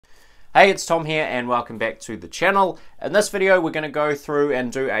Hey, it's Tom here and welcome back to the channel. In this video, we're going to go through and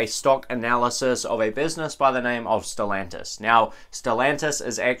do a stock analysis of a business by the name of Stellantis. Now, Stellantis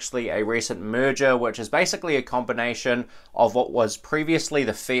is actually a recent merger, which is basically a combination of what was previously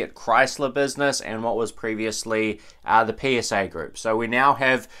the Fiat-Chrysler business and what was previously the PSA group. So we now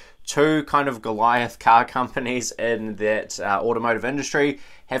have two kind of Goliath car companies in that automotive industry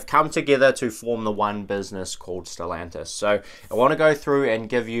have come together to form the one business called Stellantis. So I want to go through and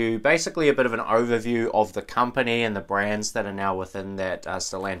give you basically a bit of an overview of the company and the brands that are now within that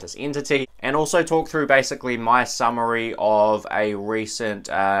Stellantis entity, and also talk through basically my summary of a recent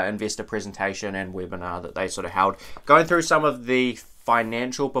investor presentation and webinar that they sort of held, going through some of the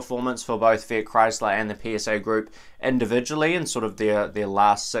financial performance for both Fiat-Chrysler and the PSA group individually and sort of their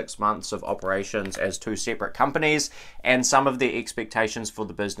last 6 months of operations as two separate companies, and some of the expectations for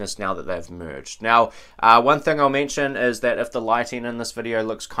the business now that they've merged. Now, one thing I'll mention is that if the lighting in this video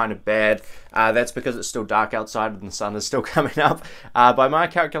looks kind of bad, that's because it's still dark outside and the sun is still coming up. By my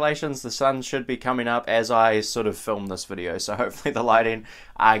calculations, the sun should be coming up as I sort of film this video, so hopefully the lighting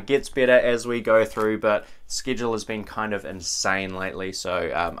gets better as we go through, but schedule has been kind of insane lately, so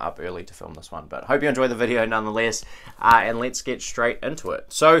up early to film this one. But hope you enjoy the video nonetheless, and let's get straight into it.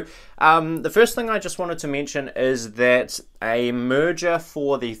 So the first thing I just wanted to mention is that a merger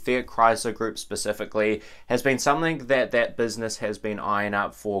for the Fiat-Chrysler group specifically has been something that business has been eyeing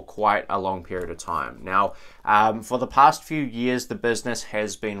up for quite a long period of time. Now, for the past few years, the business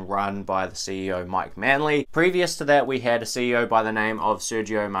has been run by the CEO, Mike Manley. Previous to that, we had a CEO by the name of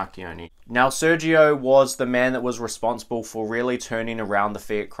Sergio Marchionne. Now, Sergio was the man that was responsible for really turning around the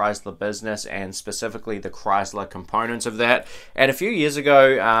Fiat-Chrysler business and specifically the Chrysler components of that. And a few years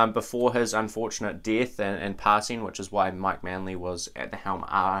ago, before his unfortunate death and passing, which is why Mike Manley was at the helm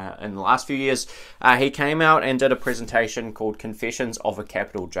in the last few years, he came out and did a presentation called Confessions of a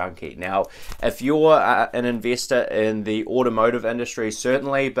Capital Junkie. Now, if you're an investor in the automotive industry,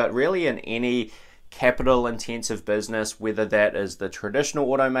 certainly, but really in any capital intensive business, whether that is the traditional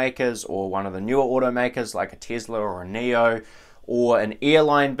automakers or one of the newer automakers like a Tesla or a NIO, or an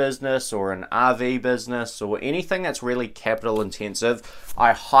airline business or an RV business or anything that's really capital intensive,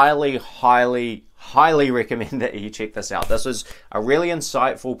 I highly recommend that you check this out. This was a really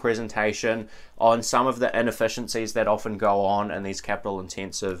insightful presentation on some of the inefficiencies that often go on in these capital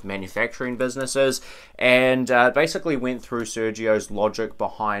intensive manufacturing businesses, and basically went through Sergio's logic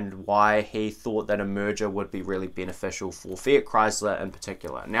behind why he thought that a merger would be really beneficial for Fiat-Chrysler in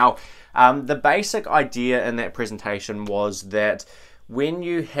particular. Now, the basic idea in that presentation was that when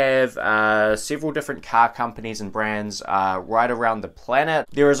you have several different car companies and brands right around the planet,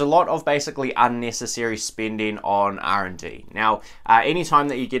 there is a lot of basically unnecessary spending on R&D. Now, anytime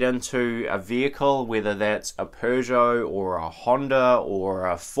that you get into a vehicle, whether that's a Peugeot or a Honda or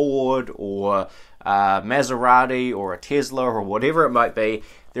a Ford or a Maserati or a Tesla or whatever it might be,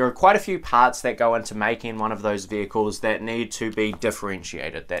 there are quite a few parts that go into making one of those vehicles that need to be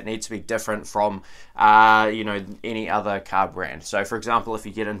differentiated, that need to be different from any other car brand. So for example, if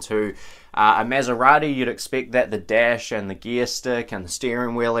you get into a Maserati, you'd expect that the dash and the gear stick and the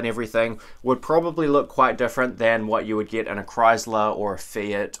steering wheel and everything would probably look quite different than what you would get in a Chrysler or a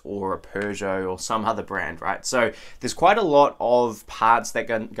Fiat or a Peugeot or some other brand, right? So there's quite a lot of parts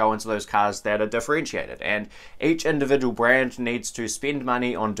that go into those cars that are differentiated, and each individual brand needs to spend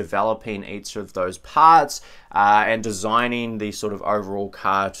money on developing each of those parts and designing the sort of overall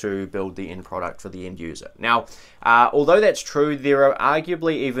car to build the end product for the end user. Now, although that's true, there are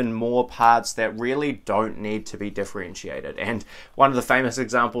arguably even more parts that really don't need to be differentiated. And one of the famous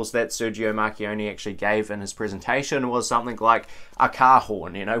examples that Sergio Marchionne actually gave in his presentation was something like a car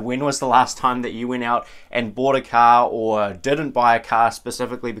horn. You know, when was the last time that you went out and bought a car or didn't buy a car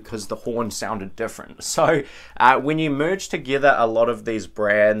specifically because the horn sounded different? So when you merge together a lot of these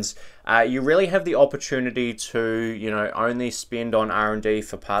brands, you really have the opportunity to, only spend on R&D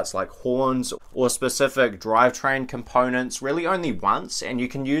for parts like horns or specific drivetrain components really only once, and you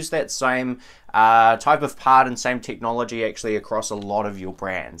can use that same type of part and same technology actually across a lot of your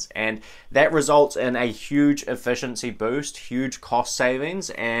brands, and that results in a huge efficiency boost, huge cost savings,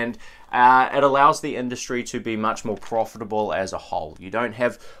 and it allows the industry to be much more profitable as a whole. You don't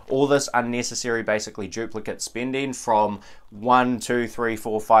have all this unnecessary basically duplicate spending from 1, 2, 3,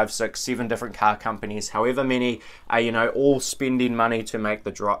 4, 5, 6, 7 different car companies, however many, all spending money to make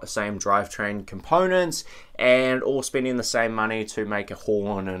the same drivetrain components and all spending the same money to make a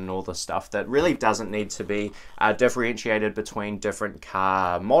horn and all the stuff that really doesn't need to be differentiated between different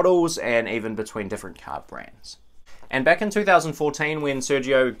car models and even between different car brands. And back in 2014, when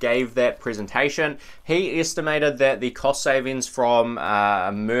Sergio gave that presentation, he estimated that the cost savings from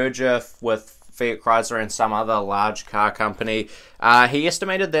a merger with Fiat-Chrysler and some other large car company, he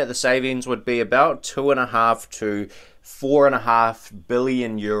estimated that the savings would be about 2.5 to 4.5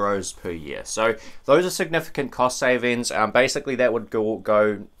 billion euros per year. So those are significant cost savings. Basically, that would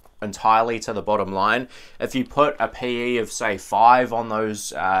go entirely to the bottom line. If you put a PE of say 5 on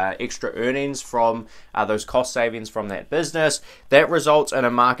those extra earnings from those cost savings from that business, that results in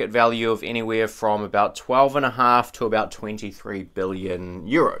a market value of anywhere from about 12.5 to about 23 billion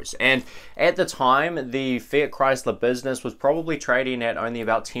euros. And at the time, the Fiat-Chrysler business was probably trading at only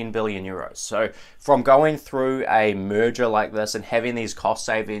about 10 billion euros. So from going through a merger like this and having these cost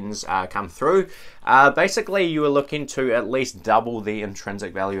savings come through, basically you were looking to at least double the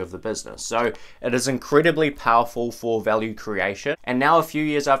intrinsic value of the business. So it is incredibly powerful for value creation. And now, a few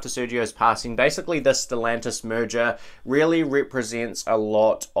years after Sergio's passing, basically this Stellantis merger really represents a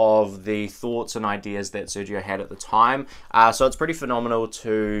lot of the thoughts and ideas that Sergio had at the time. So it's pretty phenomenal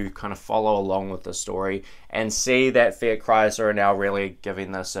to kind of follow along with the story and see that Fiat-Chrysler are now really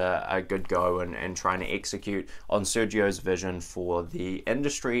giving this a good go and trying to execute on Sergio's vision for the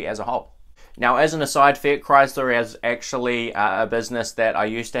industry as a whole. Now, as an aside, Fiat-Chrysler is actually a business that I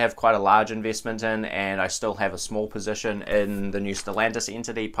used to have quite a large investment in, and I still have a small position in the new Stellantis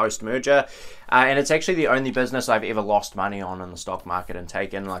entity post-merger. And it's actually the only business I've ever lost money on in the stock market and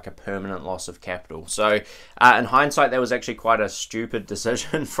taken like a permanent loss of capital. So in hindsight, that was actually quite a stupid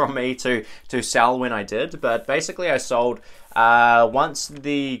decision from me to sell when I did. But basically, I sold once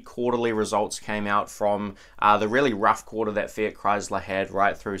the quarterly results came out from the really rough quarter that Fiat-Chrysler had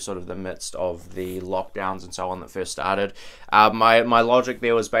right through sort of the midst of the lockdowns and so on that first started. My logic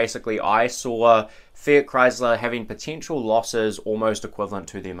there was basically I saw Fiat-Chrysler having potential losses almost equivalent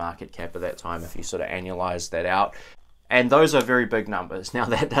to their market cap at that time if you sort of annualize that out. And those are very big numbers. Now,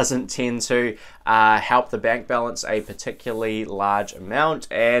 that doesn't tend to help the bank balance a particularly large amount.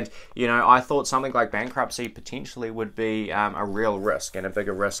 And, you know, I thought something like bankruptcy potentially would be a real risk and a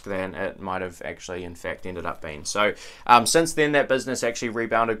bigger risk than it might have actually, in fact, ended up being. So since then, that business actually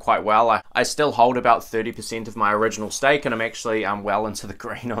rebounded quite well. I still hold about 30% of my original stake, and I'm actually well into the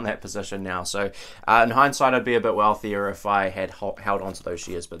green on that position now. So in hindsight, I'd be a bit wealthier if I had held onto those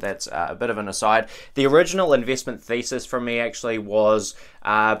shares, but that's a bit of an aside. The original investment thesis from me actually was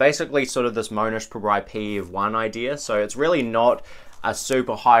basically sort of this Monash Provide PE of 1 idea. So it's really not a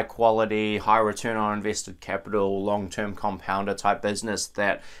super high quality, high return on invested capital, long-term compounder type business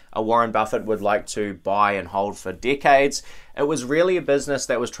that a Warren Buffett would like to buy and hold for decades. It was really a business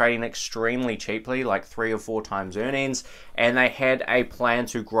that was trading extremely cheaply, like 3 or 4 times earnings, and they had a plan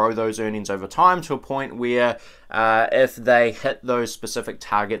to grow those earnings over time to a point where if they hit those specific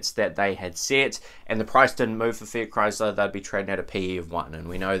targets that they had set and the price didn't move for Fiat-Chrysler, they'd be trading at a PE of 1. And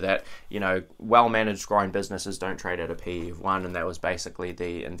we know that, you know, well-managed growing businesses don't trade at a PE of 1, and that was basically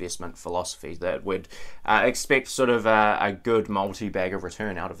the investment philosophy that would expect sort of a good multi-bag of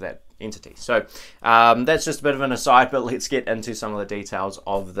return out of that entity. So that's just a bit of an aside, but let's get into some of the details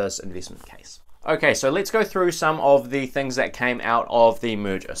of this investment case. Okay, so let's go through some of the things that came out of the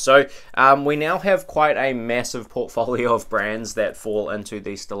merger. So we now have quite a massive portfolio of brands that fall into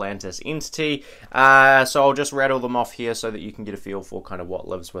the Stellantis entity. So I'll just rattle them off here so that you can get a feel for kind of what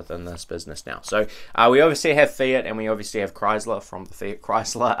lives within this business now. So we obviously have Fiat, and we obviously have Chrysler from the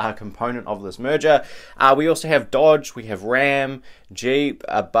Fiat-Chrysler component of this merger. We also have Dodge, we have Ram, Jeep,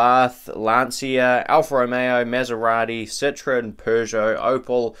 Abarth, Lancia, Alfa Romeo, Maserati, Citroen, Peugeot,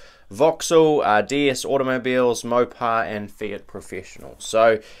 Opel, Vauxhall, DS Automobiles, Mopar, and Fiat Professional.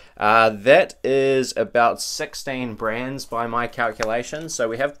 So that is about 16 brands by my calculations. So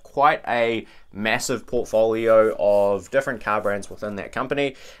we have quite a massive portfolio of different car brands within that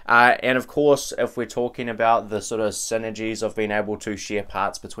company. And of course, if we're talking about the sort of synergies of being able to share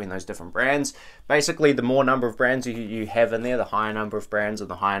parts between those different brands, basically the more number of brands you have in there, the higher number of brands and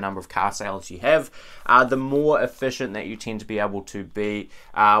the higher number of car sales you have, the more efficient that you tend to be able to be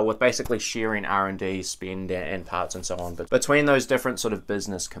with basically sharing R&D, spend, and parts and so on, but between those different sort of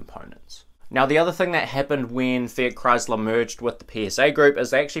business components. Now, the other thing that happened when Fiat-Chrysler merged with the PSA Group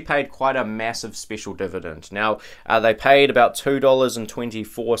is they actually paid quite a massive special dividend. Now, they paid about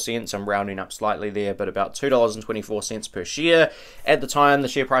 $2.24, I'm rounding up slightly there, but about $2.24 per share. At the time, the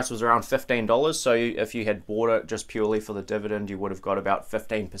share price was around $15, so if you had bought it just purely for the dividend, you would have got about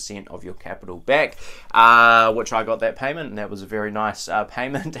 15% of your capital back, which I got that payment, and that was a very nice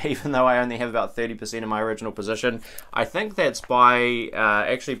payment, even though I only have about 30% of my original position. I think that's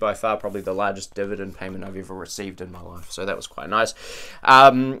actually by far probably the largest dividend payment I've ever received in my life, so that was quite nice.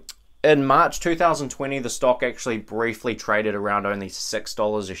 In March 2020, the stock actually briefly traded around only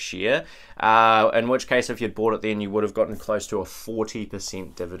 $6 a share, in which case if you'd bought it then, you would have gotten close to a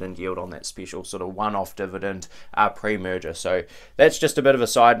 40% dividend yield on that special sort of one-off dividend pre-merger. So that's just a bit of a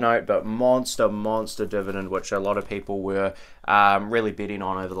side note, but monster dividend, which a lot of people were really betting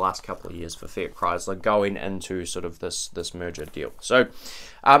on over the last couple of years for Fiat-Chrysler going into sort of this merger deal. So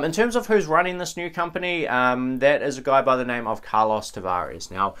in terms of who's running this new company, that is a guy by the name of Carlos Tavares.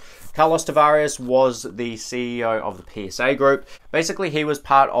 Now, Carlos Tavares was the CEO of the PSA Group. Basically, he was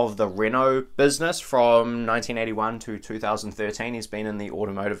part of the Renault business from 1981 to 2013. He's been in the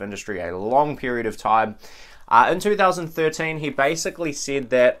automotive industry a long period of time. In 2013, he basically said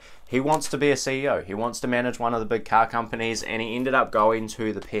that he wants to be a CEO. He wants to manage one of the big car companies, and he ended up going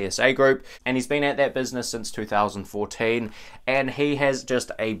to the PSA Group, and he's been at that business since 2014, and he has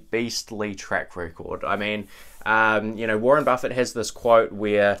just a beastly track record. I mean, you know, Warren Buffett has this quote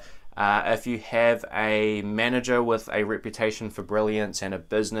where if you have a manager with a reputation for brilliance and a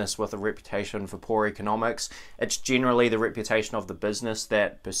business with a reputation for poor economics, it's generally the reputation of the business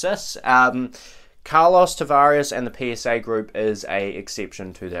that persists. Carlos Tavares and the PSA Group is a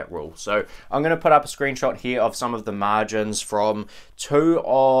exception to that rule. So I'm going to put up a screenshot here of some of the margins from two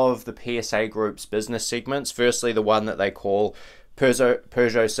of the PSA Group's business segments. Firstly, the one that they call Peugeot,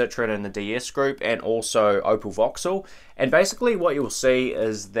 Citroën and the DS Group, and also Opel Vauxhall. And basically what you'll see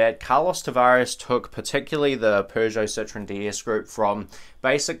is that Carlos Tavares took particularly the Peugeot, Citroën, DS Group from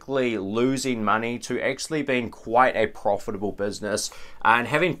basically losing money to actually being quite a profitable business and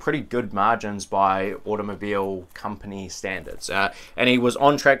having pretty good margins by automobile company standards. And he was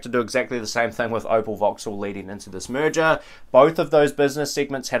on track to do exactly the same thing with Opel Vauxhall leading into this merger. Both of those business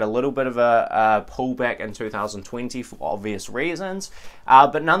segments had a little bit of a pullback in 2020 for obvious reasons,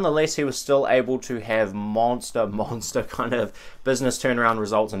 but nonetheless he was still able to have monster kind of business turnaround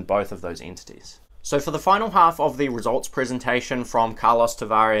results in both of those entities. So for the final half of the results presentation from Carlos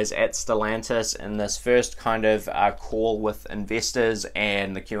Tavares at Stellantis in this first kind of call with investors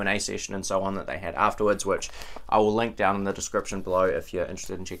and the Q&A session and so on that they had afterwards, which I will link down in the description below if you're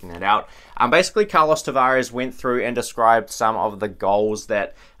interested in checking that out. Basically, Carlos Tavares went through and described some of the goals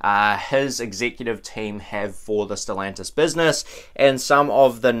that his executive team have for the Stellantis business and some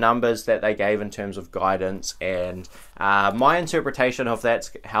of the numbers that they gave in terms of guidance and my interpretation of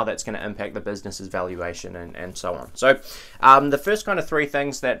how that's going to impact the business's valuation and so on. So the first kind of three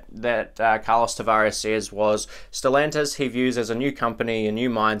things that Carlos Tavares says was Stellantis he views as a new company, a new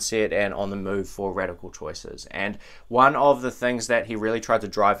mindset, and on the move for radical choices. And one of the things that he really tried to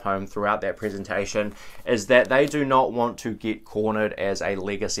drive home throughout that presentation is that they do not want to get cornered as a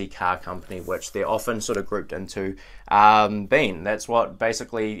legacy car company, which they're often sort of grouped into being. That's what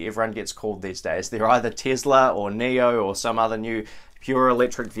basically everyone gets called these days. They're either Tesla or NIO or some other new pure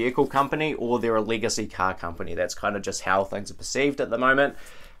electric vehicle company, or they're a legacy car company. That's kind of just how things are perceived at the moment.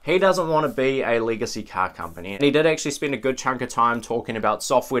 He doesn't want to be a legacy car company. And he did actually spend a good chunk of time talking about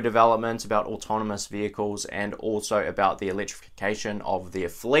software development, about autonomous vehicles, and also about the electrification of their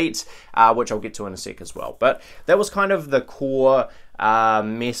fleet, which I'll get to in a sec as well. But that was kind of the core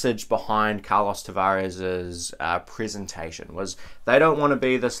message behind Carlos Tavares' presentation, was they don't want to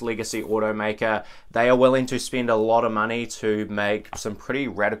be this legacy automaker. They are willing to spend a lot of money to make some pretty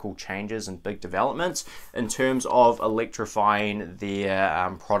radical changes and big developments in terms of electrifying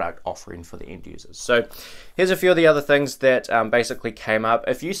their product offering for the end users. So here's a few of the other things that basically came up.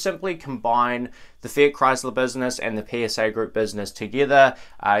 If you simply combine the Fiat-Chrysler business and the PSA Group business together,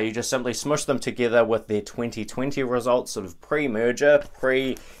 you just simply smush them together with their 2020 results, sort of pre-merger,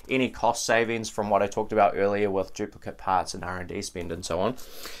 pre any cost savings from what I talked about earlier with duplicate parts and R&D spend and so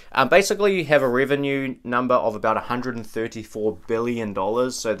on. Basically, you have a revenue number of about $134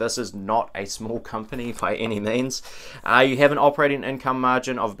 billion, so this is not a small company by any means. You have an operating income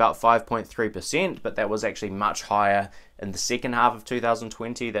margin of about 5.3%, but that was actually much higher in the second half of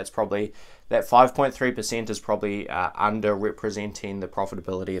 2020. That 5.3% is probably underrepresenting the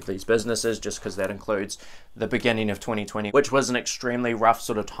profitability of these businesses, just because that includes the beginning of 2020, which was an extremely rough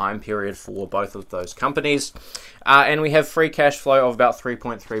sort of time period for both of those companies. And we have free cash flow of about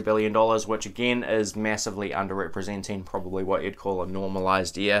 $3.3 billion, which again is massively underrepresenting probably what you'd call a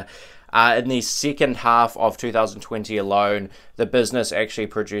normalized year. In the second half of 2020 alone, the business actually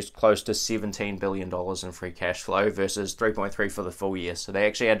produced close to $17 billion in free cash flow versus 3.3 for the full year. So they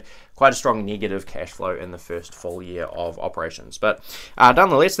actually had quite a strong negative cash flow in the first full year of operations. But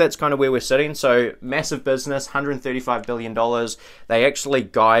nonetheless, that's kind of where we're sitting. So massive business, $135 billion. They actually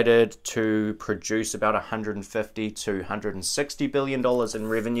guided to produce about $150 to $160 billion in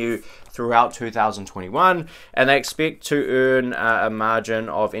revenue throughout 2021. And they expect to earn a margin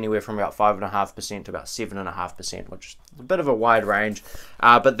of anywhere from about 5.5% to about 7.5%, which is a bit of a wide range,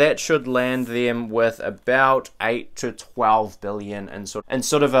 but that should land them with about 8 to 12 billion in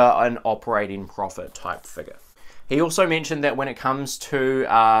sort of an operating profit type figure. He also mentioned that when it comes to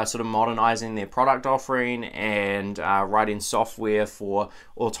sort of modernizing their product offering and writing software for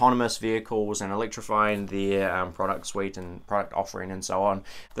autonomous vehicles and electrifying their product suite and product offering and so on,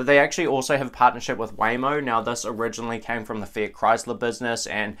 that they actually also have a partnership with Waymo. Now, this originally came from the Fiat-Chrysler business,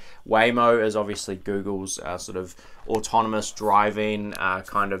 and Waymo is obviously Google's sort of autonomous driving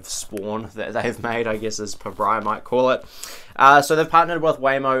kind of spawn that they've made, I guess, as per Brian might call it. So they've partnered with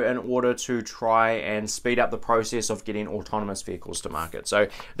Waymo in order to try and speed up the process of getting autonomous vehicles to market. So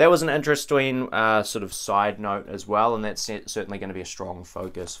that was an interesting sort of side note as well, and that's certainly going to be a strong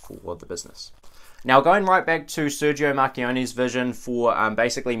focus for the business. Now, going right back to Sergio Marchionne's vision for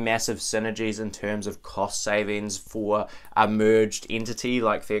basically massive synergies in terms of cost savings for a merged entity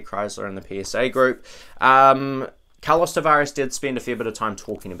like Fiat-Chrysler and the PSA Group, Carlos Tavares did spend a fair bit of time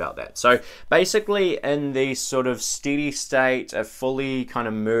talking about that. So basically, in the sort of steady state, a fully kind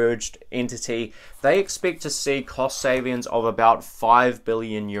of merged entity, they expect to see cost savings of about 5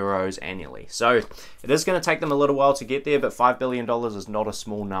 billion euros annually. So it is going to take them a little while to get there, but $5 billion is not a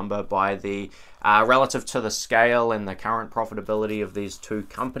small number by the relative to the scale and the current profitability of these two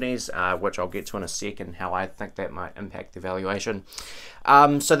companies, which I'll get to in a second, how I think that might impact the valuation.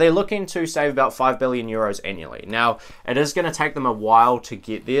 So they're looking to save about 5 billion euros annually. Now, it is going to take them a while to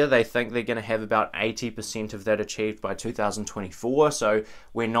get there. They think they're going to have about 80% of that achieved by 2024. So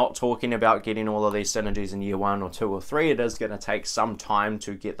we're not talking about getting all of these synergies in year 1 or 2 or 3. It is going to take some time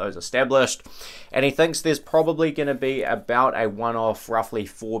to get those established. And he thinks there's probably going to be about a one-off, roughly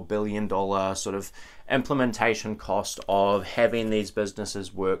 $4 billion sort of implementation cost of having these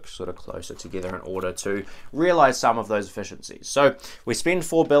businesses work sort of closer together in order to realize some of those efficiencies. So we spend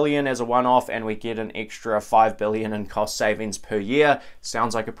 4 billion as a one-off and we get an extra 5 billion in cost savings per year.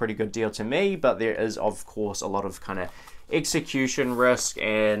 Sounds like a pretty good deal to me, but there is of course a lot of kind of execution risk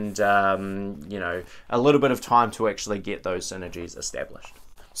and you know, a little bit of time to actually get those synergies established.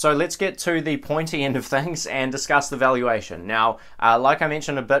 So let's get to the pointy end of things and discuss the valuation. Now, like I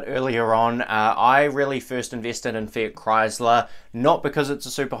mentioned a bit earlier on, I really first invested in Fiat-Chrysler, not because it's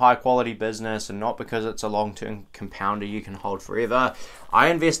a super high quality business and not because it's a long-term compounder you can hold forever. I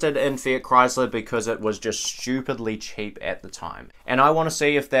invested in Fiat-Chrysler because it was just stupidly cheap at the time. And I want to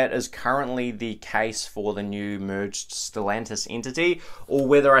see if that is currently the case for the new merged Stellantis entity, or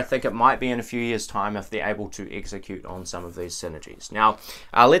whether I think it might be in a few years' time if they're able to execute on some of these synergies. Now,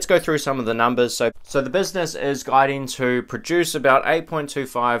 let's go through some of the numbers. So the business is guiding to produce about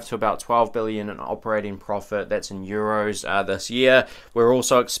 8.25 to about 12 billion in operating profit. That's in euros this year. We're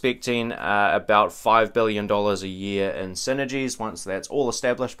also expecting about $5 billion a year in synergies once that's all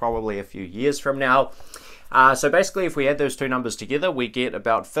established, probably a few years from now. So basically, if we add those two numbers together, we get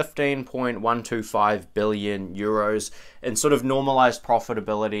about 15.125 billion euros in sort of normalized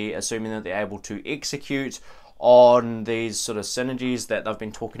profitability, assuming that they're able to execute on these sort of synergies that they've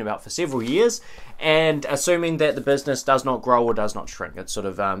been talking about for several years, and assuming that the business does not grow or does not shrink. It's sort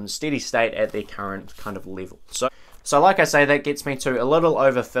of steady state at their current kind of level. So like I say, that gets me to a little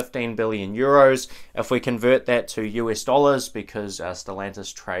over 15 billion euros. If we convert that to US dollars, because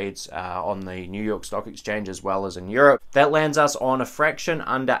Stellantis trades on the New York Stock Exchange as well as in Europe, that lands us on a fraction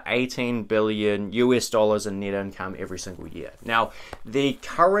under 18 billion US dollars in net income every single year. Now, the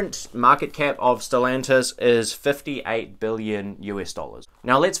current market cap of Stellantis is 58 billion US dollars.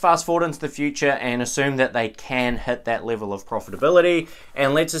 Now, let's fast forward into the future and assume that they can hit that level of profitability.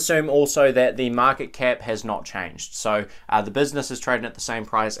 And let's assume also that the market cap has not changed. So the business is trading at the same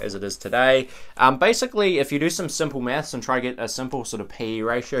price as it is today. Basically, if you do some simple maths and try to get a simple sort of PE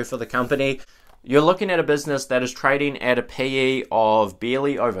ratio for the company, you're looking at a business that is trading at a PE of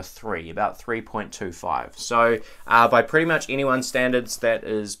barely over 3, about 3.25. So by pretty much anyone's standards, that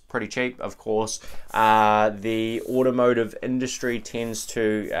is pretty cheap. Of course, the automotive industry tends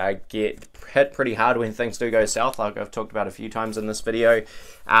to get hit pretty hard when things do go south, like I've talked about a few times in this video.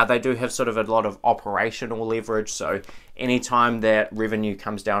 They do have sort of a lot of operational leverage, so anytime that revenue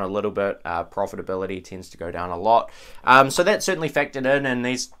comes down a little bit, profitability tends to go down a lot. So that's certainly factored in, and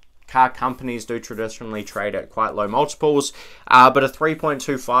these car companies do traditionally trade at quite low multiples, but a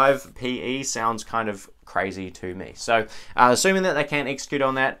 3.25 PE sounds kind of crazy to me. So assuming that they can't execute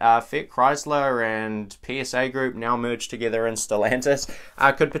on that, Fiat-Chrysler and PSA Group now merged together in Stellantis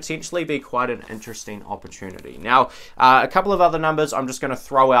could potentially be quite an interesting opportunity. Now, a couple of other numbers I'm just going to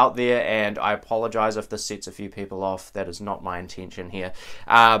throw out there, and I apologize if this sets a few people off. That is not my intention here.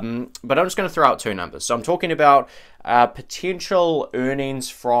 But I'm just going to throw out two numbers. So I'm talking about potential earnings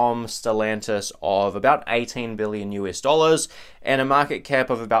from Stellantis of about 18 billion US dollars and a market cap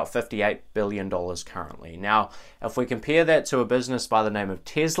of about 58 billion dollars currently. Now, if we compare that to a business by the name of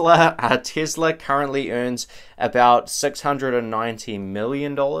Tesla, Tesla currently earns about $690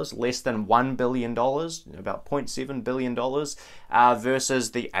 million, less than $1 billion, about $0.7 billion,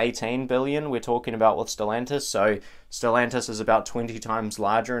 versus the 18 billion we're talking about with Stellantis. So Stellantis is about 20 times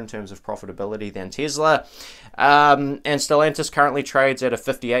larger in terms of profitability than Tesla. And Stellantis currently trades at a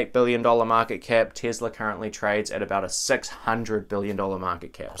 $58 billion market cap. Tesla currently trades at about a $600 billion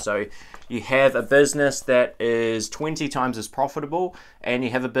market cap. So you have a business that is 20 times as profitable, and you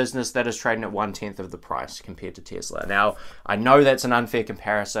have a business that is trading at 1/10 of the price compared to Tesla. Now, I know that's an unfair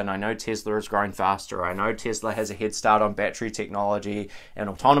comparison. I know Tesla is growing faster. I know Tesla has a head start on battery technology and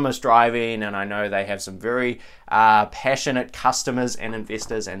autonomous driving, and I know they have some very passionate customers and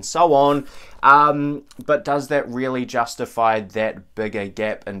investors and so on. But does that really justify that bigger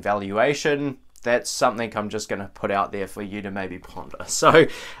gap in valuation? That's something I'm just going to put out there for you to maybe ponder. So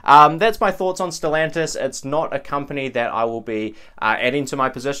that's my thoughts on Stellantis. It's not a company that I will be adding to my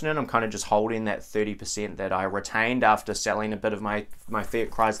position in. I'm kind of just holding that 30% that I retained after selling a bit of my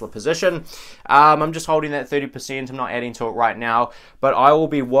Fiat-Chrysler position. I'm just holding that 30%. I'm not adding to it right now, but I will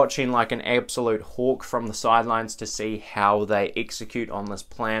be watching like an absolute hawk from the sidelines to see how they execute on this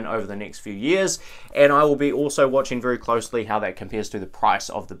plan over the next few years. And I will be also watching very closely how that compares to the price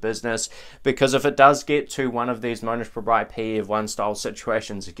of the business, because if it does get to one of these bonus per buy PE of 1 style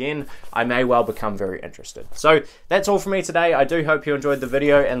situations again, I may well become very interested. So that's all from me today. I do hope you enjoyed the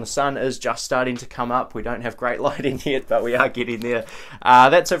video, and the sun is just starting to come up. We don't have great lighting yet, but we are getting there.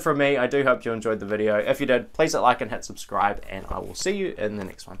 That's it from me. I do hope you enjoyed the video. If you did, please hit like and hit subscribe, and I will see you in the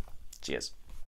next one. Cheers.